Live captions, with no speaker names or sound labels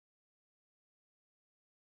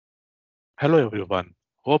Hello everyone,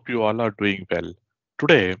 hope you all are doing well.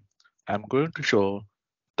 Today I'm going to show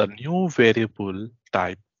the new variable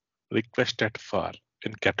type requested for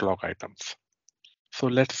in catalog items. So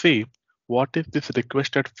let's see what is this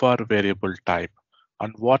requested for variable type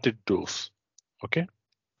and what it does. Okay,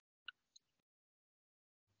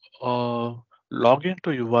 uh, log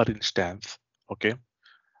into your instance. Okay,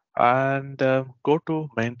 and go to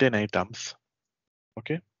maintain items.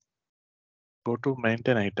 Okay, go to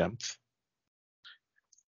maintain items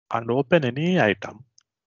and open any item.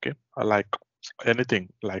 Okay, like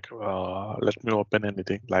anything, like let me open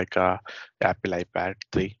anything like Apple iPad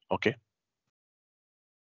 3. Okay,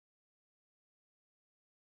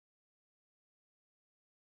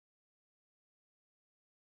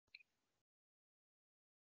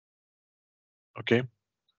 okay.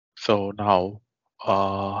 So now,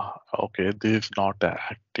 okay, this is not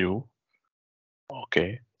active.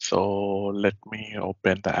 Okay, so let me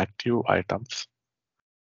open the active items.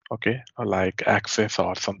 Okay, like access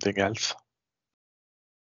or something else.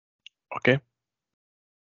 Okay,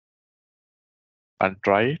 and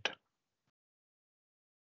try it.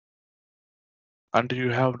 And you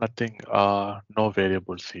have nothing, no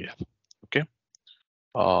variables here. Okay,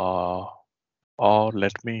 uh, or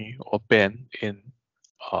let me open in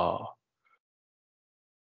uh,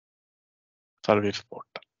 service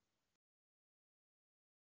portal.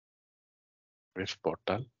 Service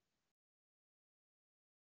portal.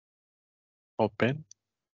 Open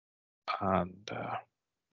and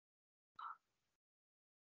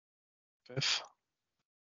access,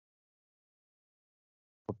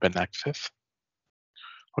 open access.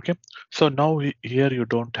 Okay, so now here you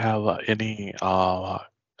don't have any, I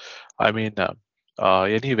mean,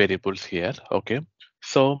 any variables here. Okay,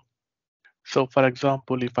 so for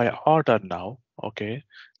example, if I order now, okay,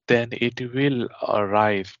 then it will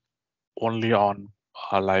arrive only on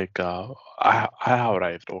I have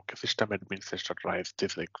arrived. Okay, system administrator raised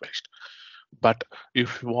this request. But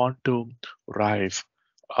if you want to raise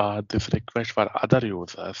this request for other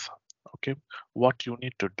users, okay, what you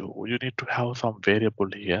need to do, you need to have some variable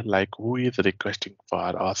here, like who is requesting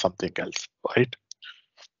for or something else, right?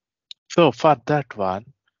 So for that one,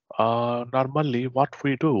 normally what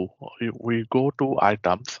we do, we go to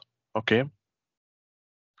items, okay,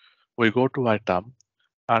 we go to item,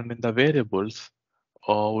 and in the variables,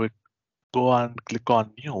 we go and click on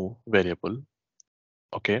new variable,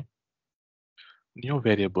 okay, new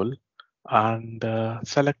variable, and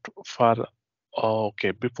select for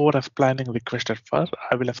okay, before explaining requested for,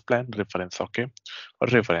 I will explain reference, okay,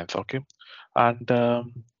 reference, okay, and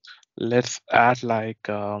let's add like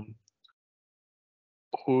who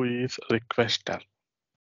is requester,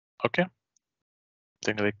 okay,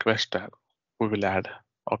 then requester we will add,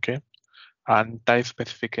 okay, and type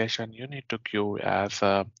specification you need to queue as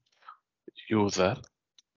a user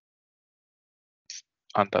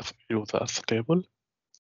and the users table,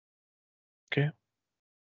 okay,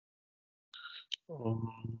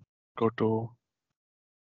 go to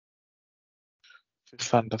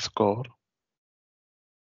sys underscore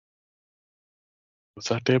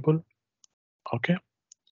user table, okay,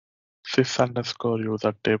 sys underscore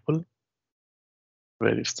user table.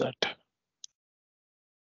 Where is that?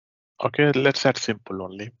 Okay, let's add simple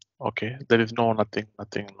only. Okay, there is no nothing,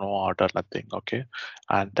 no order, nothing. Okay,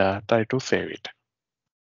 and try to save it.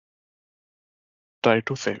 Try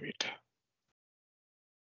to save it.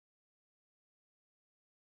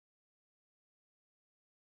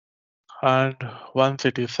 And once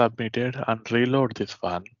it is submitted and reload this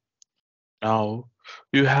one, now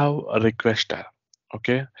you have a requester.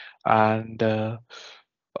 Okay, and there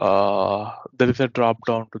is a drop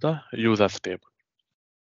down to the users table.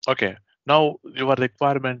 Okay, now your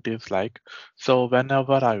requirement is like, so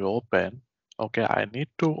whenever I open, okay, I need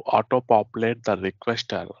to auto populate the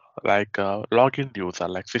requester like login user,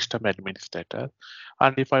 like system administrator.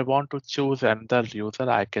 And if I want to choose another user,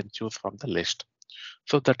 I can choose from the list.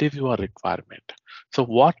 So that is your requirement. So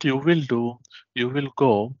what you will do, you will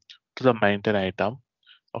go to the maintain item.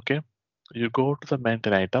 Okay, you go to the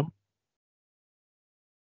maintain item.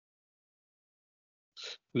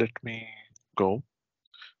 Let me go.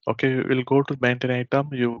 Okay, we'll go to maintain item.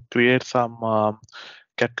 You create some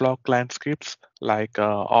catalog client scripts like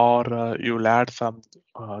or you'll add some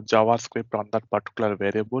JavaScript on that particular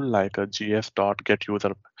variable like a gs dot get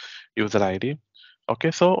user ID. Okay,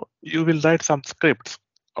 so you will write some scripts,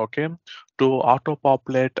 okay, to auto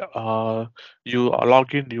populate you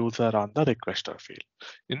login user on the requester field.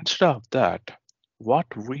 Instead of that, what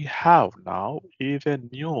we have now is a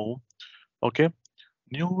new, okay,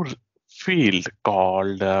 new field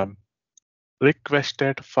called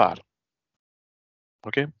requested for.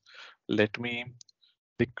 Okay, let me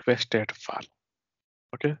requested for.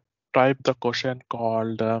 Okay, type the question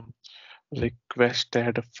called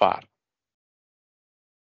requested for.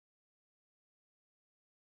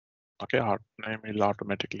 Okay, our name will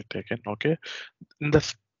automatically taken. Okay, in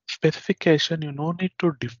the specification, you no need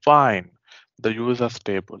to define the users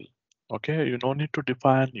table. Okay, you don't need to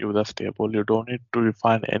define users table. You don't need to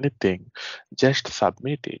define anything. Just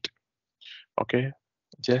submit it. Okay,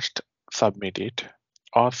 just submit it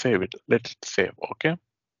or save it. Let it save. Okay,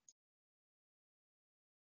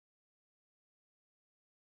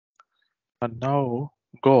 and now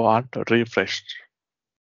go on to refresh.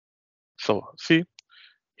 So see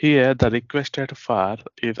here the requested file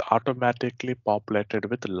is automatically populated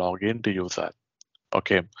with login user.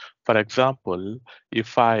 Okay, for example,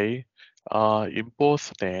 if I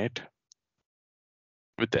impersonate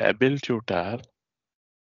with able tutor,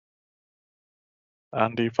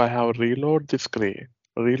 and if I have reload this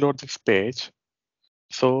page,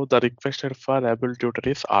 so the requested for able tutor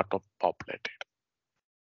is auto populated.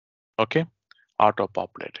 Okay, auto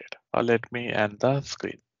populated. Let me end the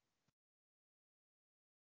screen.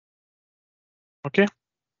 Okay,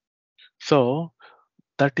 so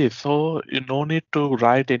that is so you no need to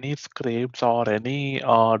write any scripts or any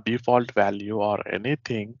default value or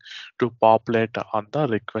anything to populate on the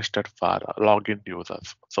requested for login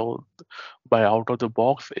users. So by out of the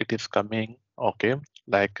box, it is coming okay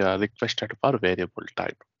like requested for variable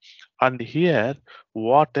type. And here,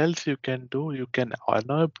 what else you can do? You can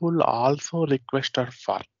enable also requested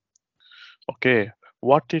for. Okay,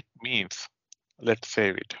 what it means? Let's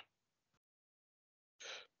save it.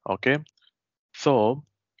 Okay, so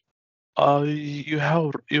you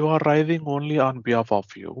are writing only on behalf of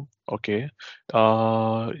you. Okay,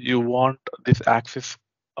 you want this access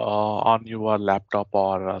on your laptop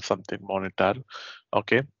or something monitor.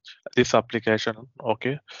 Okay, this application.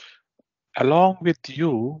 Okay, along with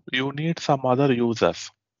you, you need some other users.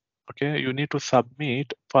 Okay, you need to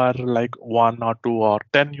submit for like 1 or 2 or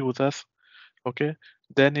 10 users. Okay,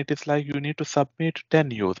 then it is like you need to submit 10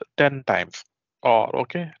 times, or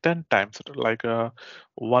okay 10 times, like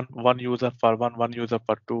one user for one user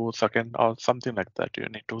for 2 seconds or something like that. You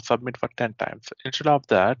need to submit for 10 times. Instead of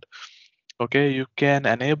that, okay, you can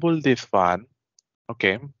enable this one.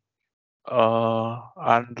 Okay,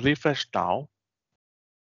 and refresh now.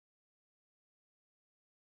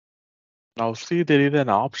 Now see, there is an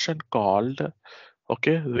option called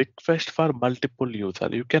okay request for multiple user.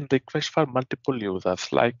 You can request for multiple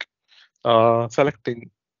users, like selecting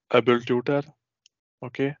able tutor,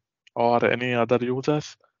 okay, or any other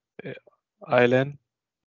users, uh, island,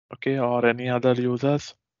 okay, or any other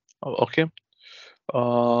users, okay,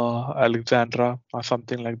 Alexandra or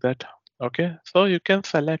something like that. Okay, so you can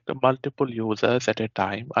select multiple users at a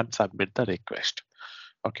time and submit the request.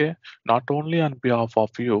 Okay, not only on behalf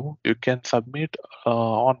of you, you can submit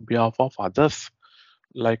on behalf of others,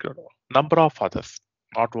 like number of others,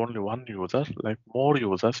 not only one user, like more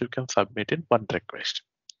users you can submit in one request.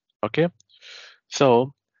 Okay,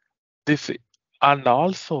 so this, and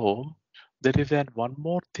also there is an one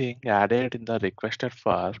more thing added in the requested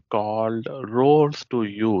for called roles to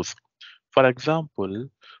use. For example,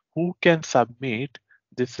 who can submit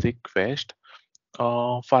this request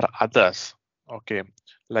for others? Okay,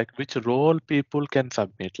 like which role people can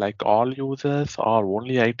submit, like all users or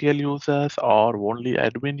only ITL users or only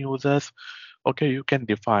admin users. Okay, you can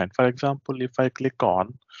define. For example, if I click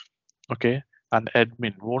on okay and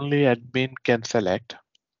admin, only admin can select.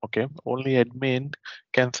 Okay, only admin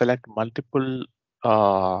can select multiple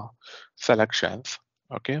selections.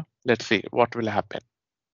 Okay, let's see what will happen.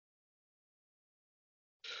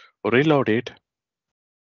 Reload it,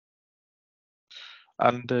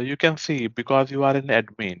 and you can see because you are an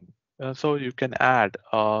admin, so you can add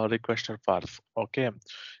a requester first. Okay,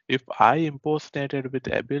 if I impersonated with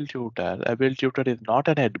able tutor is not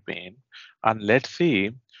an admin, and let's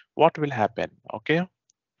see what will happen. Okay,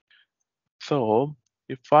 so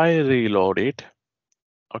if I reload it,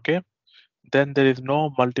 okay, then there is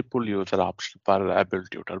no multiple user option for able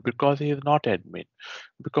tutor because he is not admin.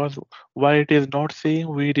 Because why it is not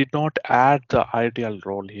saying, we did not add the ideal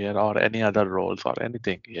role here or any other roles or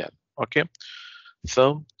anything here. Okay,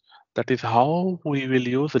 so that is how we will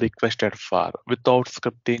use requested for without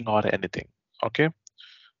scripting or anything. Okay,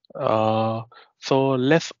 uh, so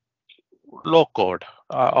let's low code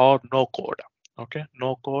or no code. Okay,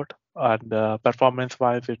 no code, and performance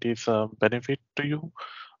wise it is a benefit to you,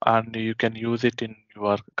 and you can use it in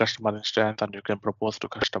your customer instance, and you can propose to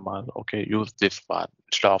customer, okay, use this one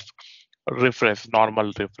instead of reference,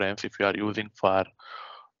 normal reference if you are using for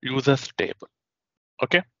users table.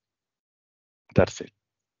 Okay, that's it.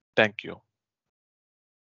 Thank you.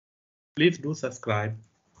 Please do subscribe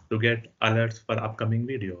to get alerts for upcoming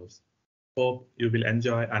videos. Hope you will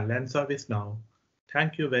enjoy and learn ServiceNow.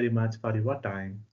 Thank you very much for your time.